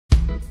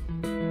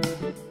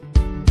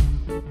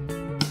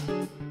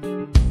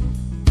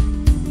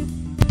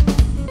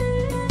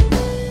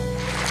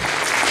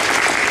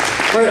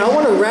All right, I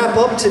want to wrap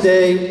up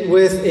today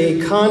with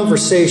a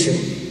conversation.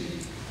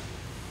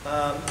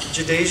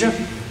 Jadeja,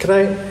 can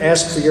I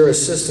ask for your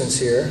assistance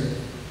here?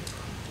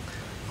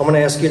 I'm going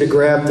to ask you to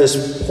grab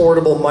this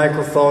portable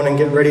microphone and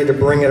get ready to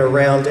bring it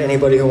around to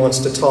anybody who wants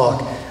to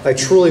talk. I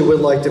truly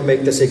would like to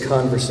make this a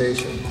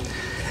conversation.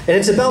 And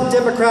it's about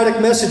democratic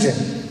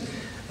messaging.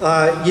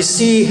 You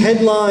see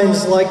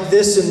headlines like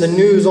this in the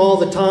news all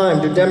the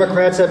time. Do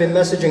Democrats have a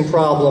messaging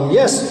problem?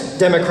 Yes,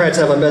 Democrats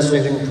have a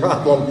messaging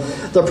problem.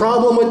 The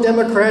problem with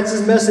Democrats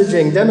is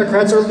messaging.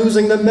 Democrats are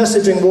losing the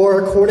messaging war,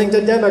 according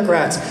to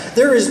Democrats.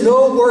 There is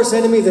no worse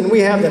enemy than we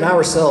have than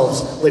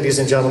ourselves, ladies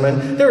and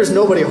gentlemen. There is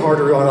nobody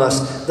harder on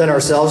us than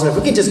ourselves. And if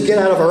we could just get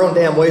out of our own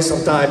damn way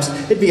sometimes,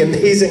 it'd be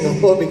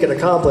amazing what we could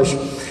accomplish.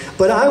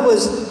 But I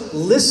was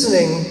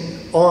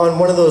listening on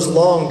one of those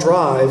long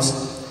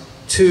drives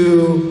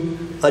to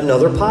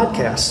another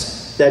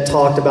podcast that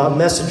talked about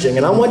messaging.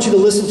 And I want you to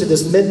listen to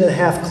this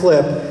minute-and-a-half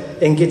clip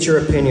and get your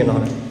opinion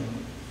on it.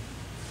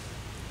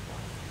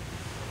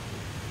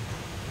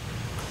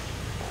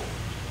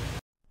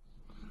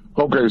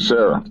 Okay,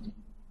 Sarah.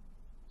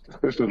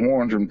 This is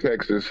Warren from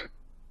Texas.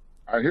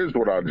 Here's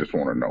what I just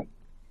want to know.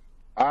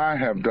 I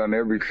have done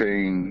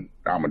everything.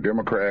 I'm a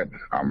Democrat.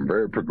 I'm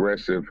very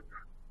progressive,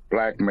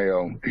 black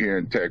male here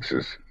in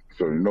Texas.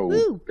 So you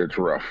know it's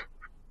rough.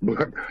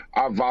 But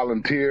I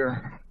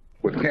volunteer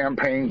with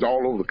campaigns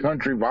all over the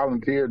country,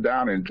 volunteer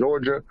down in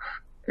Georgia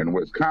and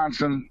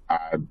Wisconsin.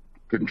 I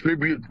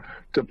contribute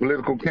to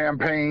political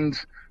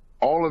campaigns,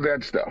 all of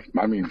that stuff.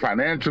 I mean,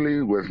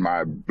 financially, with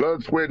my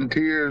blood, sweat, and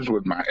tears,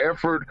 with my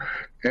effort,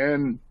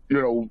 and,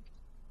 you know,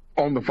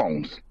 on the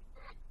phones.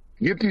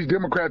 Get these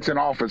Democrats in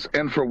office,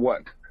 and for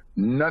what?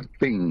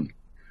 Nothing.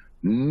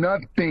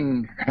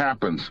 Nothing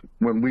happens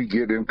when we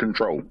get in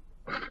control.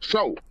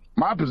 So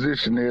my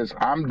position is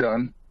I'm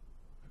done.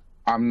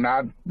 I'm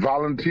not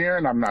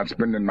volunteering. I'm not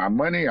spending my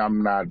money.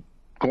 I'm not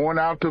going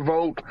out to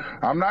vote.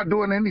 I'm not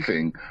doing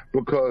anything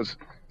because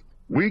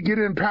we get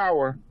in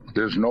power.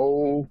 There's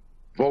no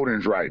voting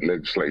rights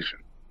legislation.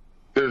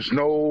 There's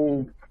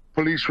no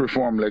police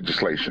reform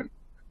legislation.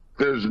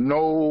 There's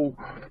no,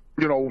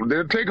 you know,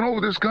 they're taking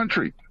over this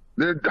country.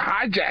 They're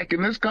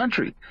hijacking this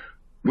country.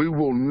 We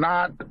will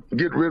not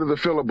get rid of the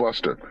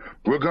filibuster.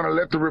 We're going to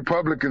let the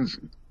Republicans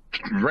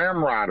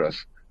ramrod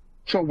us.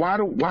 So why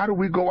do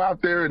we go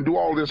out there and do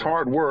all this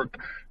hard work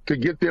to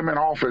get them in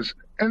office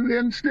and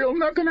then still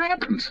nothing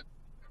happens?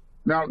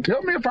 Now,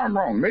 tell me if I'm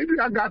wrong. Maybe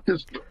I got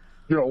this,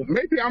 you know,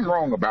 maybe I'm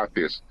wrong about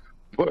this,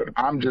 but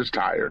I'm just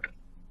tired.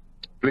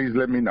 Please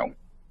let me know.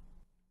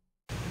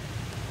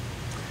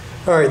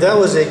 All right, that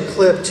was a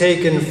clip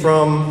taken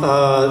from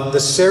the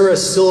Sarah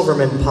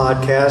Silverman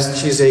podcast.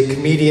 She's a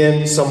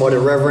comedian, somewhat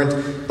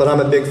irreverent, but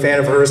I'm a big fan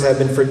of hers, have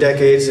been for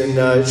decades,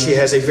 and she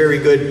has a very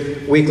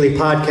good weekly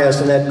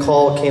podcast, and that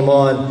call came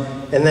on,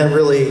 and that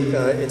really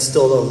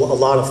instilled a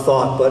lot of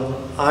thought, but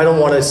I don't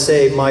want to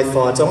say my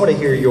thoughts. I want to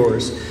hear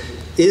yours.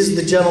 Is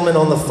the gentleman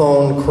on the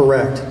phone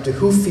correct?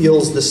 Who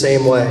feels the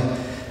same way?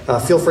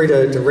 Feel free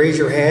to raise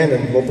your hand,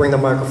 and we'll bring the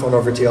microphone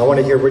over to you. I want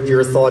to hear what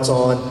your thoughts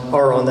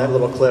are on that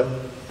little clip.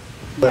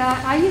 But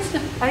yeah, I used to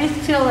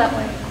feel that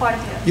way quite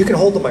a bit. You can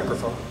hold the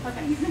microphone.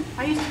 Okay.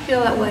 I used to feel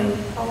that way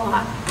a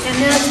lot. And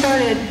then I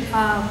started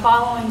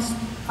following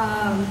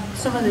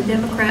some of the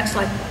Democrats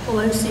like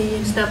Pelosi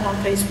and stuff on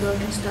Facebook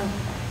and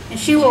stuff. And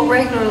she will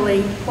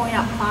regularly point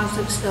out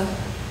positive stuff.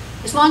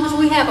 As long as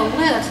we have a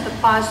list of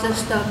positive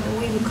stuff that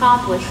we've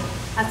accomplished,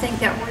 I think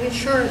that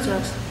reassures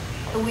us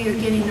that we are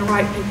getting the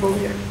right people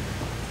here.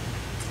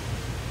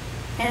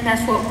 And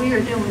that's what we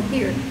are doing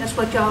here. That's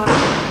what y'all are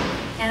doing.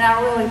 And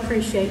I really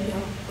appreciate y'all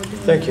for doing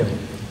Thank you.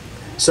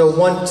 So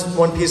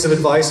one piece of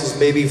advice is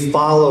maybe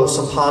follow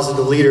some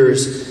positive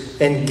leaders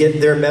and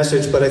get their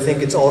message, but I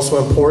think it's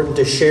also important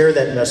to share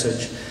that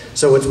message.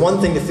 So it's one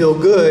thing to feel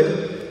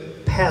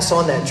good, pass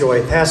on that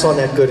joy, pass on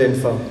that good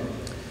info.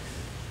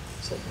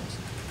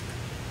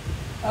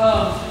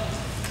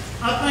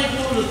 I think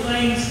one of the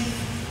things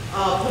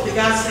what the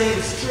guy said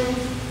is true,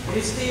 and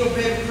it's still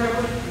very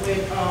prevalent.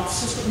 When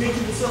Sister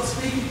Mitchell was up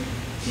speaking,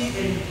 she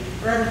and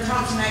Reverend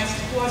Thompson asked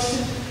a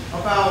question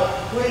about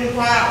why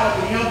are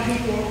the young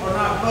people are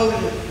not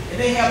voting, and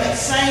they have that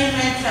same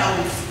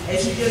mentality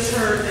as you just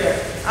heard there.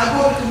 I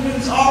go to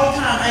communities all the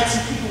time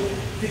asking people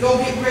to go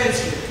get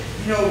registered.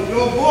 You know,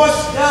 your voice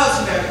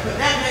does matter, but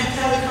that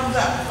mentality comes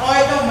out, oh,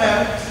 it don't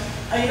matter.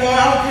 You know,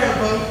 I don't care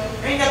about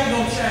it. Ain't nothing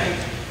gonna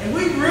change. And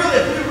if we're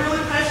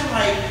really passionate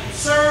like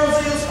Sarah's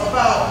is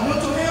about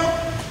mental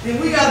health, then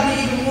we gotta be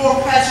even more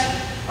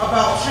passionate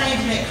about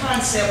changing that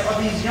concept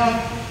of these young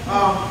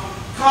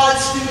college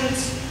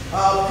students,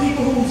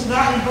 people who's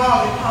not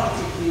involved in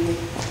politics.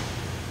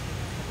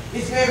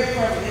 It's very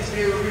prevalent, it's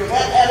very real.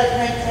 That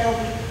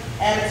mentality,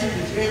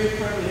 attitude is very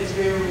prevalent, it's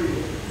very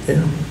real.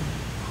 Yeah.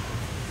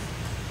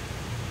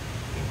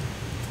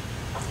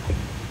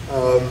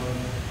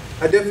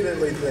 I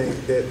definitely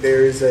think that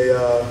there is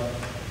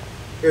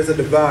there's a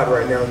divide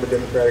right now in the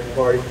Democratic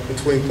Party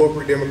between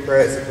corporate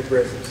Democrats and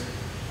progressives.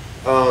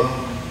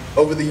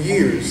 Over the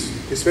years,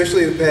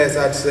 especially the past,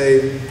 I'd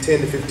say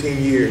 10 to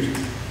 15 years,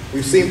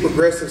 we've seen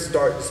progressives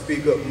start to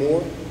speak up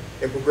more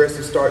and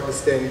progressives start to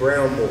stand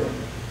ground more.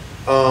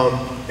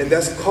 And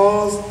that's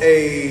caused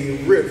a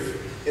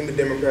rift in the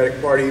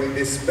Democratic Party,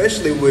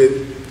 especially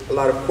with a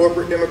lot of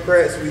corporate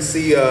Democrats. We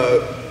see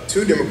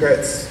two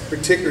Democrats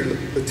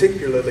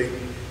particularly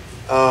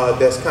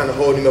that's kind of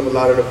holding up a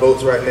lot of the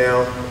votes right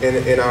now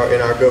in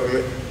our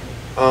government.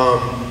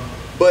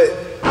 But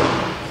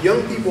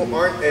young people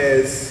aren't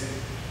as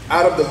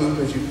out of the loop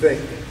as you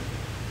think.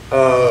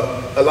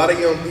 A lot of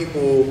young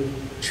people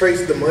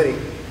trace the money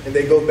and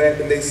they go back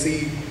and they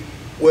see,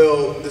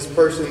 well, this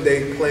person,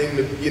 they claim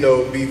to,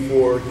 be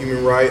for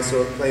human rights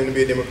or claim to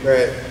be a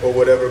Democrat or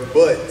whatever,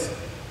 but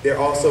they're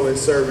also in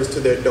service to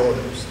their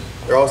donors.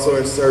 They're also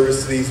in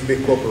service to these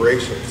big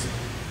corporations.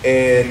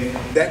 And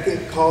that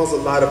can cause a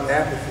lot of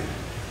apathy.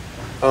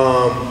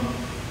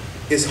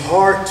 It's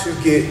hard to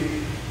get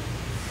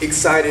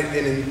excited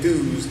and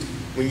enthused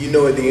when you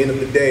know at the end of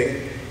the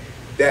day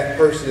that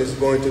person is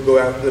going to go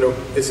after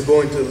is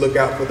going to look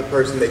out for the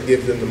person that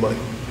gives them the money.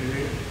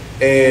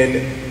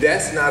 And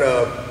that's not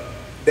a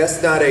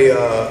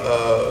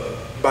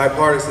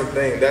bipartisan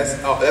thing.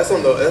 That's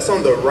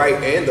on the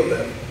right and the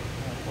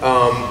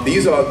left.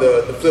 These are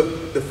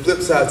the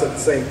flip sides of the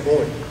same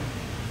coin,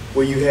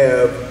 where you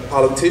have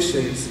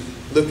politicians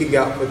looking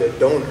out for their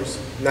donors,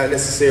 not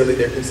necessarily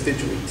their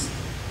constituents.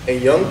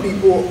 And young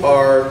people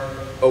are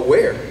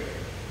aware.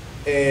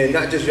 And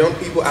not just young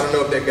people, I don't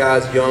know if that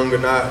guy's young or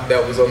not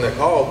that was on that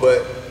call,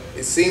 but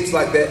it seems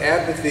like that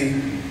apathy,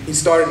 he's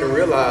starting to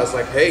realize,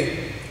 like,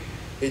 hey,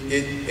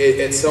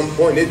 at some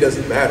point it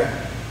doesn't matter.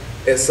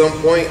 At some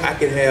point I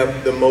can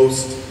have the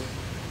most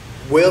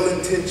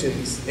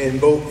well-intentions and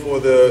vote for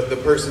the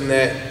person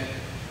that,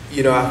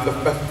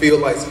 I feel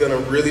like is gonna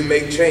really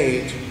make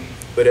change,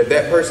 but if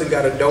that person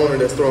got a donor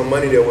that's throwing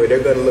money their way, they're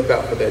gonna look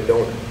out for that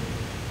donor.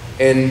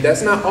 And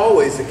that's not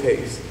always the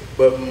case,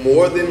 but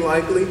more than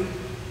likely,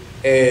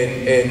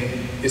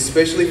 and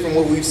especially from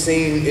what we've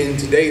seen in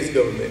today's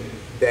government,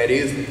 that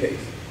is the case,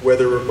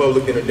 whether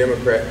Republican or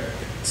Democrat.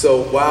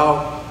 So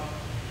while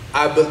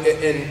I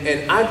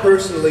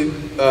personally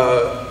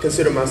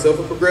consider myself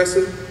a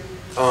progressive,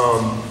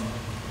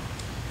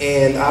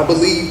 and I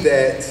believe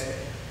that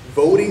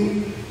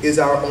voting is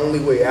our only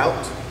way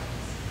out.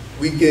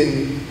 We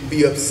can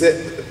be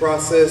upset with the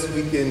process,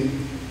 we can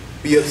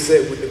be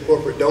upset with the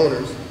corporate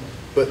donors,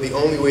 but the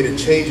only way to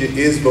change it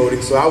is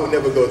voting. So I would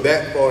never go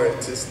that far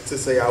to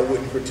say I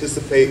wouldn't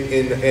participate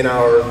in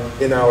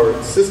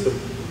our system.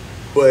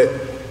 But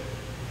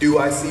do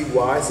I see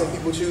why some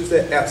people choose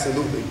that?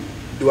 Absolutely.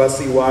 Do I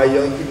see why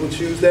young people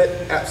choose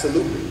that?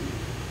 Absolutely.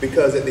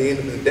 Because at the end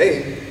of the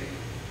day,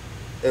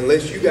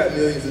 unless you got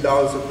millions of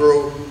dollars to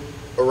throw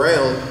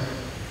around,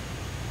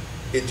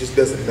 it just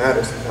doesn't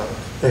matter sometimes.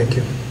 Thank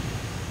you.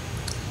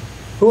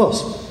 Who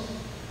else?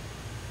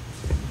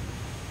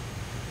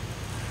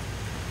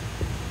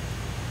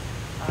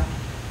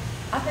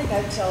 I think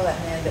I'd tell that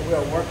man that we're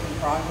a work in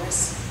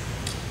progress.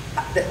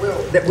 That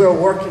we're a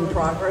work in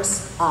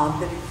progress.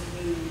 That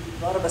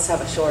if a lot of us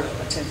have a short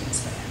attention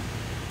span.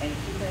 And if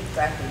you think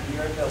back a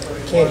year ago, where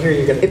we Can't hear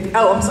you.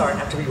 I'm sorry, I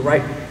have to be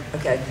right.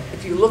 Okay.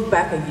 If you look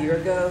back a year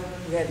ago,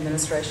 we had an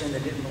administration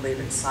that didn't believe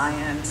in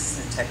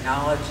science and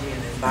technology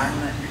and the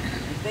environment.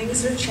 And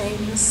things are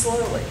changing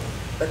slowly,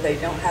 but they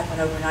don't happen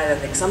overnight. I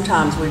think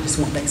sometimes we just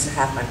want things to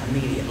happen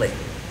immediately.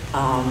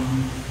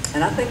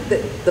 And I think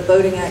that the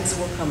voting acts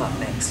will come up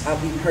next.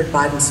 We've heard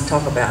Biden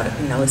talk about it.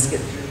 Let's get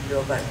through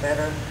Build Back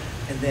Better,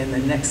 and then the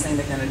next thing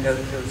they're going to go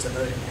through is the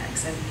voting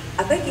acts. And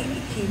I think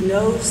he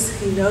knows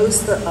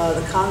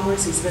the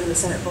Congress. He's been in the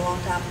Senate for a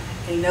long time.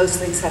 And he knows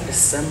things have to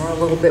simmer a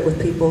little bit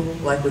with people,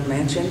 like with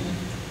Manchin.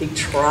 He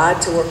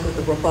tried to work with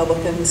the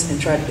Republicans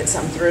and tried to get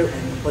something through,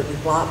 and completely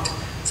flopped.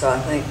 So I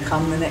think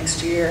come the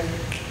next year,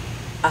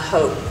 I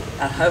hope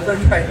and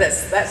pray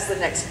that's the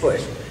next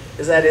push,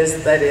 because that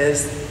is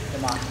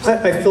democracy.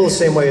 I feel the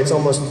same way. It's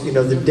almost,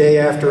 the day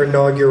after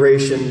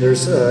inauguration,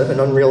 there's an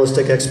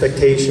unrealistic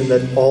expectation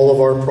that all of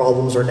our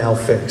problems are now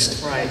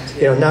fixed. Right.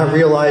 Not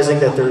realizing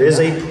that there is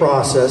a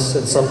process,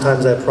 and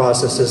sometimes that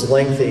process is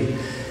lengthy.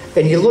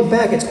 And you look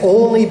back, it's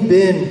only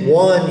been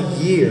 1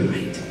 year.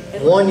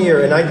 1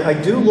 year. And I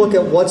do look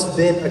at what's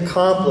been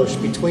accomplished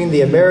between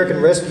the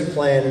American Rescue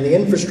Plan and the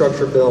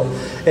infrastructure bill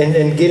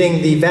and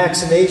getting the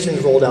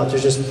vaccinations rolled out.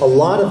 There's just a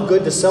lot of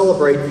good to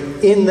celebrate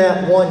in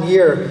that 1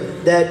 year.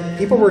 That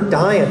people were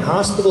dying,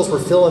 hospitals were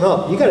filling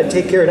up. You got to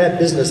take care of that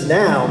business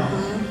now.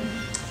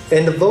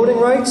 And the voting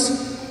rights,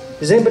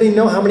 does anybody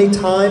know how many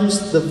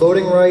times the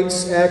Voting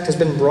Rights Act has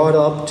been brought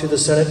up to the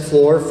Senate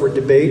floor for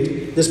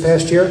debate this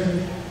past year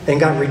and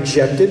got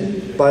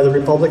rejected by the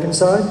Republican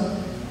side?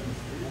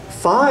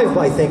 5,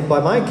 I think, by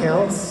my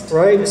count,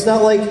 right? It's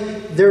not like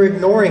they're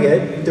ignoring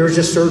it. There's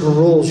just certain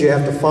rules you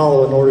have to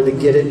follow in order to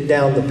get it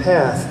down the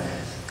path.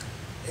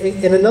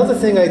 And another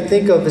thing I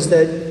think of is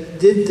that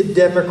did the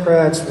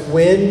Democrats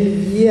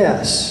win?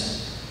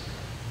 Yes.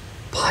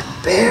 But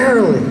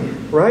barely.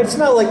 right? It's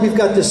not like we've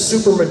got this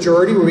super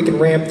majority where we can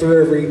ram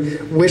through every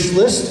wish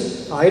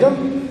list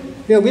item.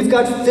 You know, we've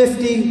got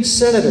 50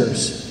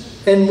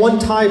 senators and one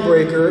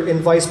tiebreaker in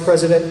Vice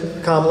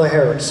President Kamala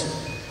Harris.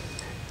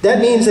 That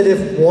means that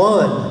if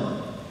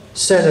one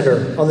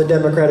senator on the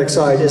Democratic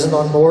side isn't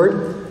on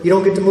board, you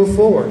don't get to move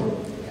forward.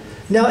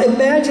 Now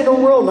imagine a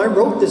world, and I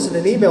wrote this in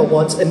an email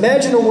once,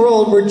 imagine a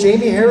world where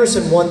Jamie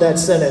Harrison won that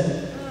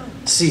Senate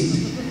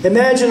seat.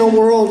 Imagine a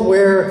world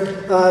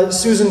where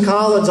Susan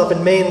Collins up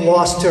in Maine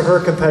lost to her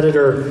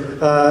competitor,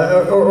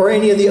 or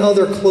any of the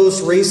other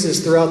close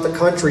races throughout the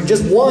country.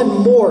 Just one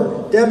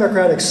more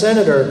Democratic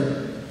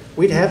senator,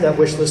 we'd have that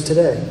wish list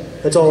today.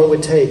 That's all it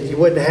would take. You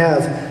wouldn't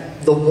have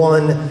the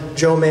one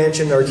Joe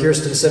Manchin or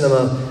Kirsten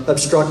Sinema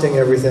obstructing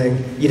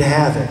everything. You'd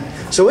have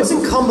it. So it's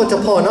incumbent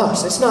upon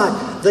us. It's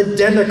not the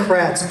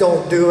Democrats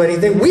don't do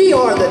anything. We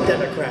are the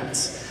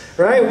Democrats,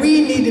 right?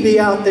 We need to be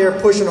out there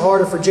pushing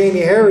harder for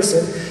Jamie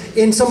Harrison.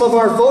 In some of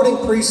our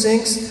voting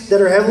precincts that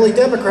are heavily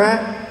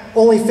Democrat,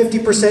 only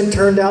 50%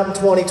 turned out in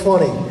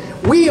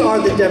 2020. We are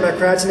the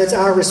Democrats, and it's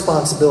our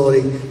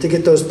responsibility to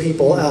get those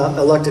people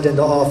elected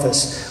into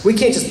office. We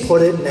can't just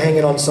put it and hang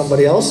it on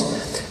somebody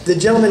else. The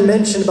gentleman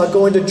mentioned about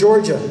going to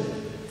Georgia.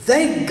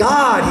 Thank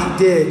God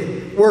he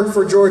did work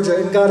for Georgia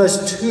and got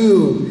us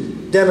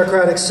 2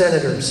 Democratic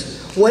senators.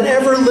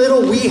 Whatever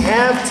little we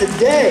have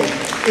today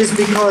is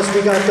because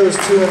we got those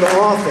 2 into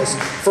office.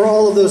 For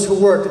all of those who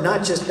worked,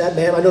 not just that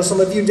man, I know some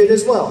of you did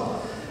as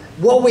well.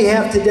 What we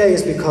have today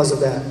is because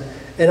of that.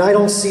 And I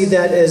don't see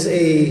that as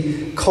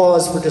a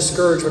cause for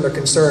discouragement or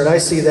concern. I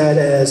see that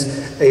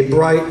as a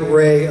bright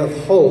ray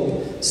of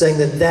hope, saying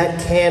that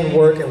that can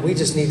work and we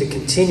just need to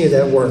continue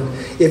that work.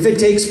 If it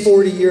takes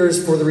 40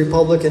 years for the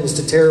Republicans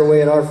to tear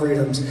away at our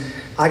freedoms,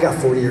 I got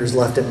 40 years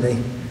left in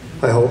me,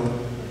 I hope.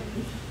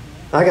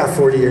 I got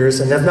 40 years,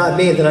 and if not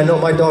me, then I know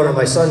my daughter and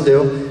my son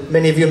do.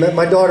 Many of you met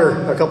my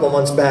daughter a couple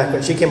months back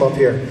when she came up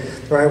here.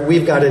 All right,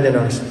 we've got it in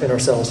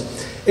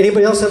ourselves.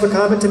 Anybody else have a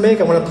comment to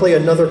make? I want to play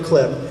another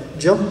clip.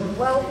 Jill?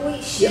 Well,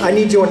 we should. Yeah, I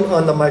need you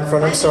on the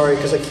microphone. I'm sorry,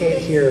 because I can't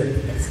hear.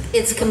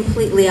 It's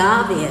completely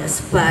obvious,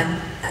 but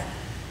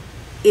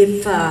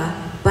if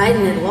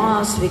Biden had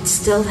lost, we'd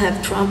still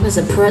have Trump as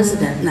a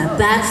president. Now,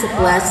 that's a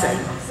blessing.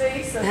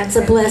 That's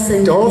a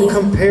blessing. Don't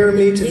compare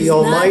me to the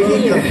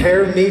Almighty,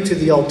 compare me to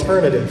the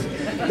alternative.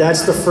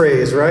 That's the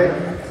phrase, right?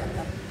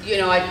 You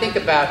know, I think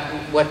about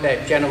what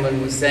that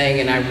gentleman was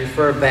saying, and I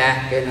refer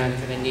back, and I'm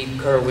going to need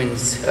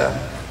Kerwin's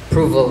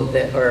approval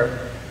or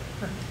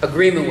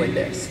agreement with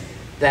this,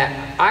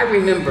 that I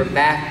remember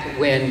back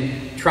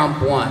when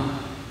Trump won,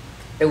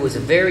 it was a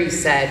very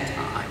sad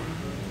time.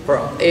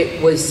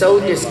 It was so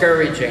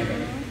discouraging,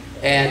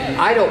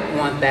 and I don't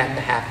want that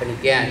to happen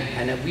again,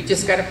 and we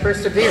just got to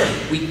persevere.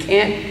 We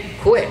can't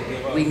quit.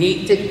 We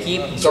need to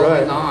keep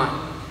going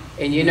on.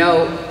 And you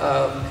know,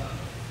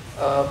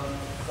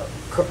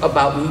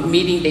 about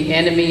meeting the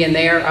enemy and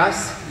they are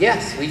us,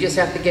 yes, we just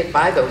have to get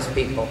by those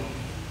people.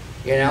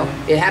 You know,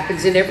 it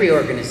happens in every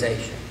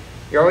organization.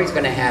 You're always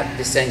going to have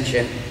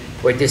dissension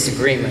or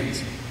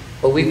disagreements,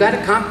 but we've got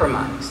to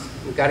compromise.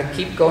 We've got to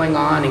keep going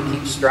on and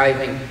keep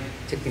striving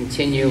to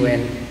continue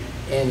and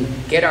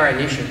get our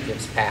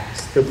initiatives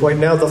passed. Good point.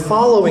 Now, the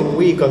following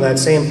week on that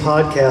same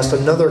podcast,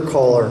 another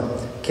caller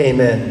came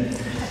in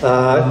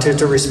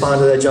to respond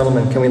to that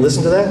gentleman. Can we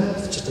listen to that?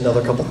 It's just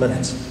another couple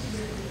minutes.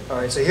 All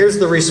right, so here's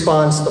the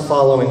response the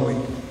following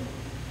week.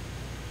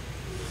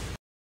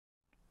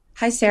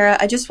 Hi, Sarah.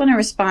 I just want to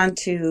respond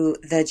to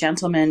the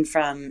gentleman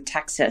from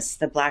Texas,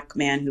 the black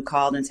man who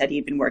called and said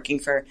he'd been working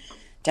for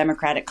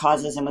Democratic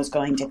causes and was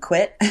going to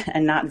quit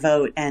and not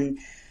vote. And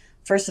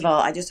first of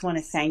all, I just want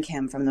to thank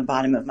him from the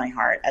bottom of my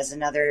heart. As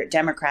another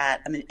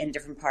Democrat, I'm in a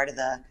different part of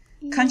the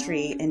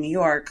country in New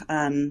York.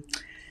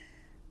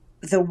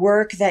 The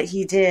work that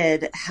he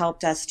did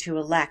helped us to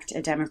elect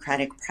a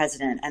Democratic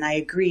president. And I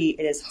agree,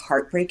 it is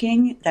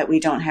heartbreaking that we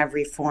don't have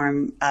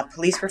reform,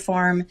 police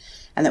reform,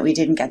 and that we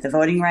didn't get the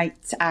Voting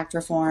Rights Act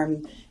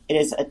reform. It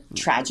is a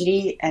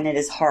tragedy and it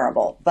is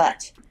horrible.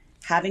 But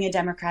having a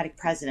Democratic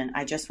president,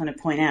 I just want to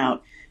point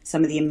out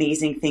some of the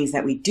amazing things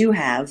that we do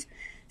have,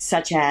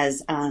 such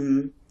as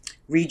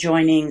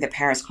rejoining the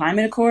Paris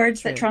Climate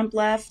Accords that Trump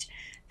left,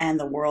 and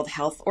the World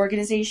Health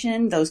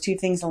Organization. Those 2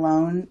 things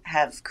alone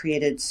have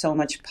created so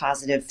much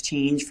positive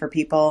change for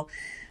people.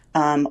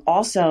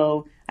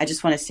 Also, I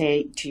just want to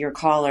say to your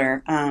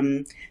caller,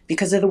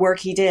 because of the work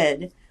he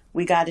did,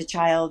 we got a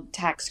child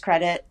tax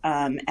credit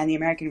and the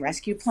American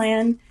Rescue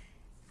Plan.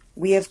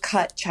 We have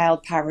cut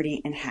child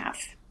poverty in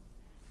half.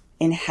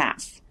 In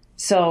half.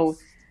 So,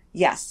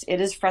 yes, it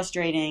is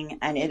frustrating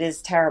and it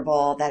is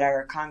terrible that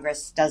our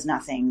Congress does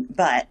nothing,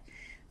 but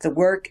the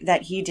work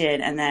that he did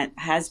and that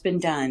has been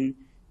done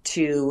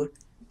to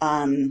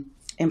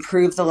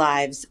improve the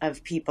lives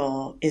of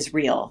people is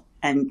real.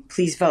 And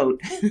please vote.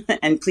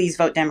 And please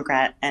vote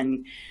Democrat.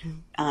 And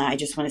I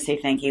just want to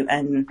say thank you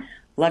and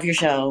love your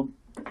show.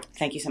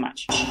 Thank you so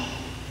much.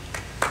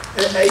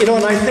 You know,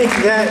 and I think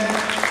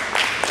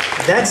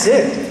that's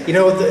it. You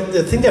know,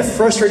 the thing that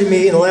frustrated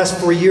me in the last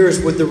 4 years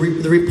was the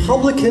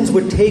Republicans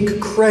would take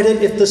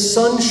credit if the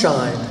sun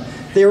shined.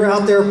 They were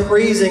out there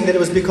praising that it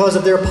was because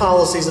of their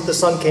policies that the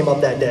sun came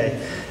up that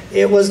day.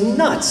 It was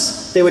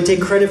nuts. They would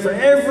take credit for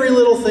every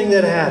little thing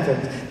that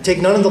happened,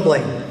 take none of the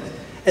blame.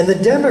 And the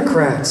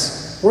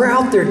Democrats, we're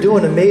out there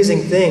doing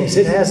amazing things.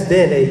 It has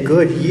been a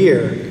good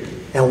year,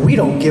 and we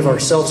don't give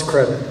ourselves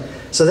credit.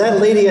 So that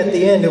lady at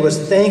the end who was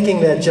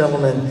thanking that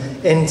gentleman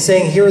and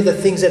saying, here are the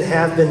things that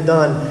have been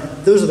done,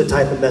 those are the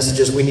type of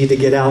messages we need to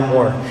get out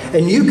more.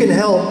 And you can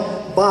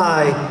help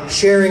by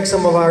sharing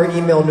some of our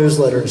email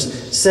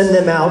newsletters. Send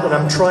them out, and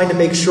I'm trying to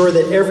make sure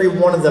that every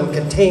one of them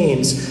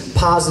contains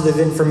positive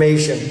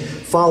information.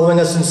 Following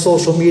us in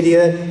social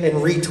media and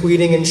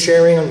retweeting and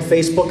sharing on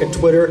Facebook and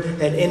Twitter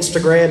and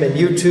Instagram and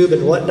YouTube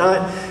and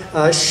whatnot.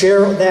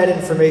 Share that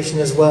information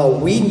as well.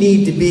 We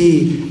need to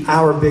be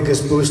our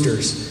biggest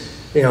boosters.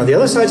 You know, the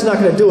other side's not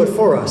going to do it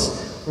for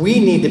us. We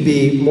need to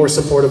be more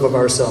supportive of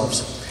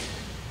ourselves.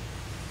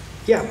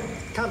 Yeah,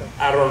 comment.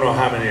 I don't know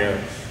how many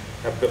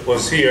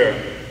was here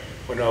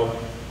when the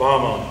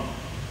Obama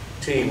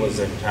team was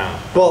in town.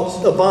 Well,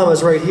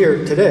 Obama's right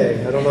here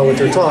today. I don't know what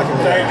you're talking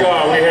about. Thank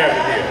God we have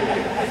it here.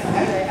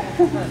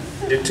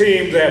 The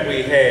team that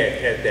we had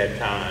at that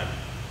time,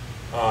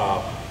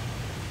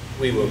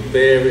 we were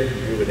very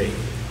rejuvenated.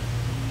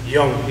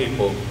 Young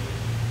people,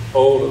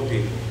 older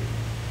people.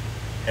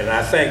 And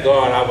I thank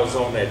God I was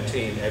on that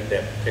team at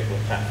that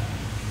particular time.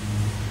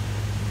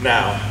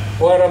 Now,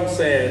 what I'm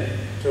saying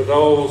to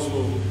those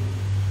who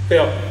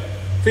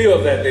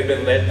feel that they've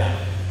been let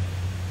down,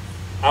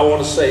 I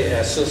want to say,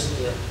 as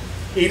Sister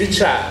Edith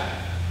Child,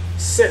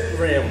 sat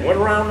and went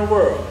around the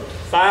world,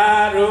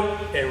 fired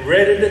up and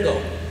ready to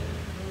go.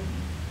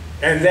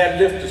 And that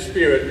lifted the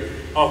spirit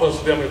of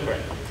us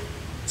Democrats.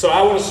 So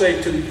I want to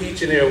say to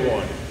each and every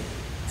one,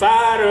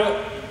 fired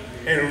up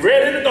and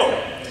ready to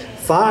go.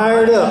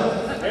 Fired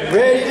up,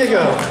 ready to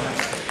go.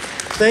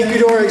 Thank you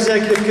to our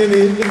executive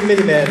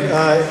committee man.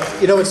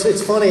 You know,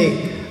 it's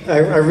funny,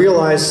 I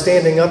realized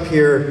standing up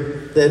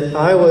here that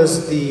I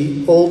was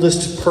the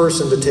oldest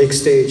person to take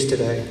stage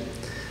today.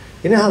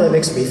 You know how that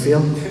makes me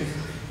feel? It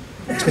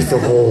makes me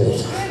feel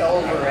old.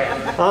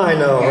 I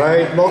know,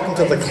 right? Welcome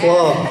to the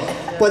club.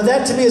 But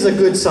that to me is a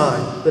good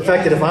sign. The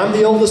fact that if I'm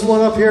the oldest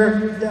one up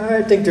here,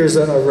 I think there's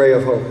a ray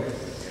of hope.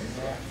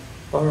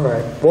 All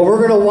right. Well,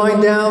 we're going to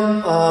wind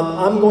down.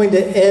 I'm going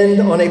to end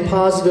on a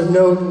positive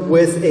note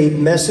with a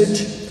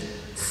message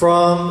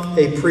from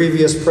a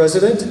previous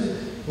president,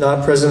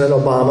 not President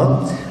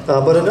Obama,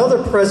 but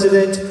another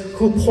president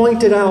who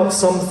pointed out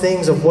some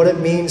things of what it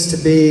means to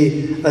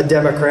be a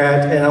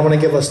Democrat. And I want to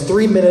give us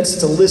 3 minutes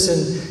to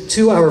listen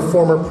to our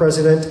former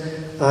president,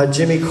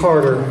 Jimmy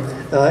Carter,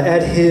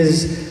 at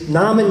his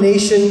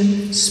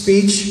nomination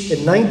speech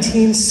in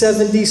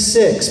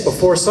 1976,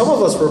 before some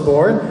of us were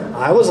born.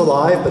 I was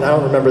alive, but I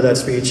don't remember that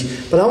speech.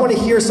 But I want to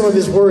hear some of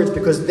his words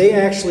because they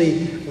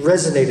actually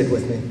resonated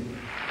with me.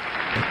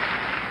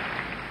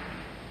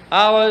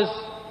 Ours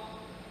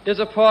is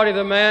a party of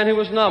the man who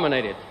was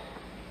nominated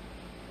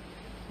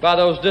by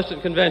those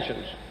distant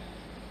conventions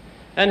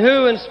and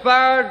who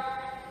inspired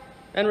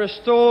and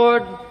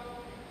restored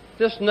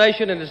this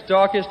nation in its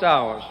darkest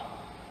hours,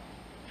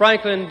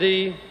 Franklin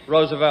D.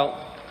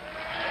 Roosevelt.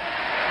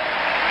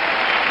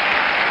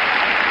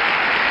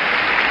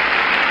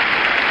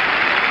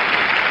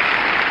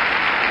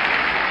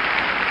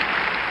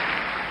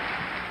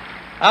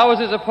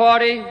 Ours is a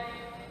party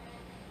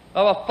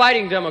of a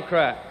fighting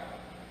Democrat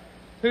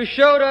who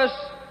showed us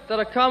that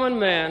a common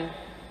man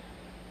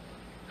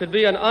could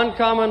be an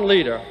uncommon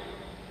leader,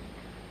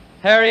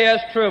 Harry S.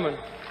 Truman.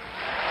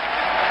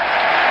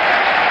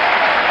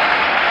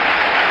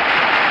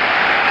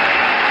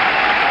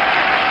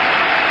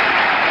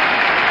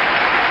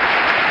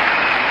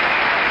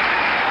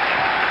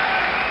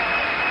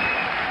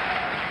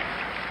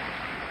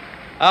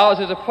 Ours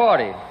is a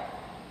party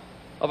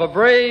of a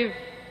brave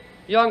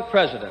young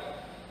president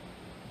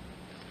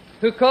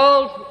who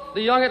called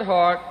the young at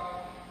heart,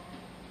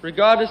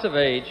 regardless of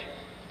age,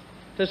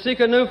 to seek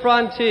a new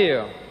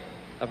frontier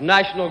of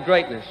national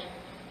greatness,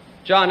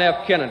 John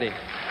F. Kennedy.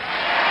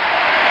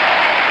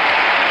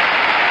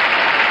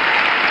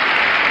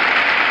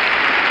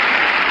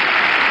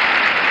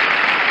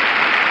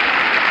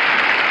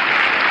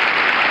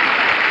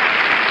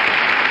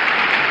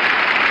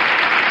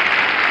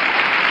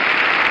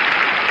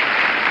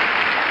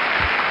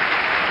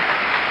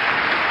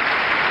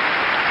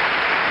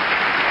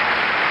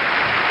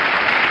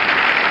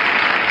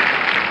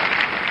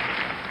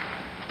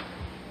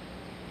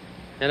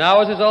 And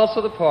ours is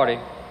also the party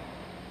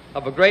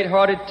of a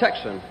great-hearted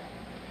Texan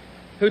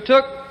who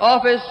took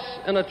office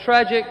in a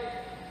tragic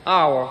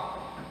hour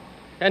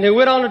and who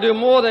went on to do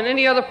more than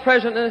any other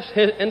president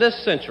in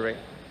this century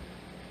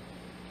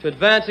to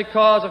advance the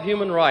cause of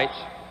human rights,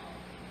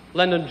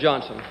 Lyndon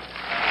Johnson.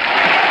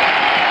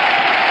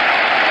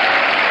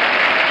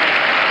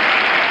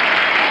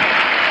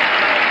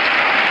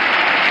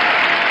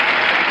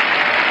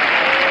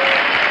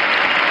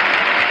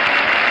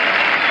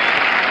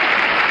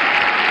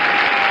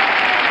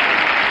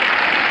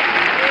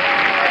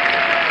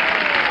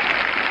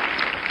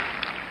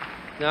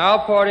 Now,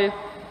 our party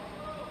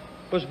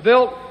was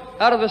built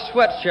out of the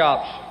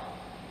sweatshops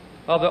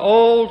of the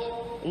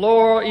old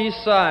Lower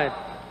East Side,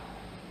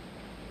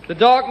 the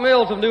dark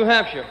mills of New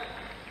Hampshire,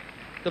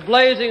 the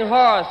blazing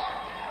hearths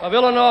of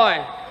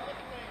Illinois,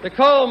 the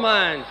coal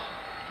mines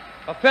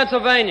of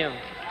Pennsylvania,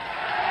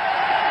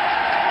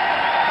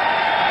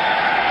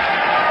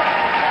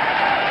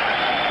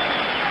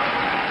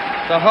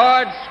 the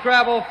hard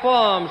scrabble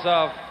farms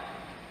of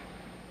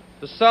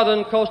the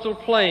southern coastal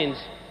plains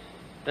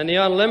and the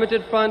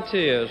unlimited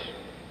frontiers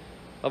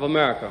of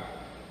America.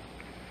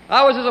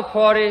 Ours is a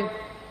party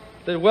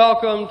that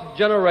welcomed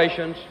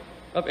generations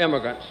of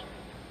immigrants.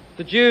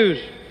 The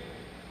Jews,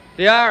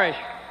 the Irish,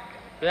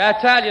 the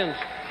Italians,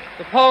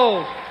 the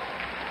Poles,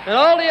 and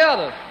all the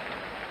others,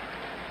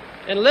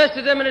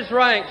 enlisted them in its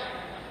ranks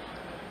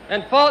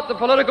and fought the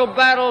political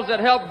battles that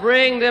helped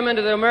bring them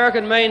into the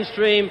American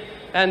mainstream,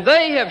 and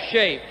they have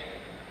shaped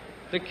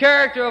the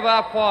character of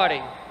our party.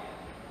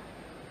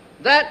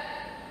 That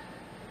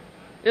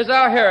is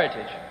our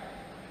heritage.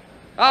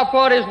 Our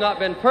party has not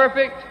been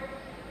perfect.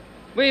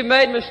 We've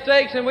made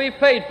mistakes and we've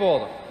paid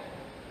for them.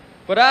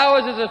 But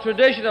ours is a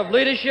tradition of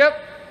leadership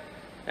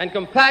and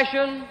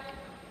compassion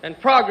and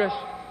progress.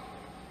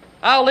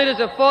 Our leaders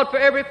have fought for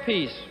every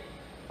piece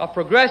of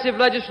progressive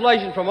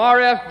legislation from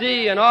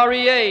RFD and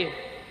REA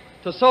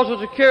to Social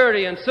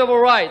Security and civil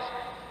rights.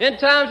 In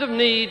times of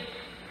need,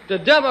 the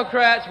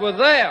Democrats were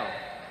there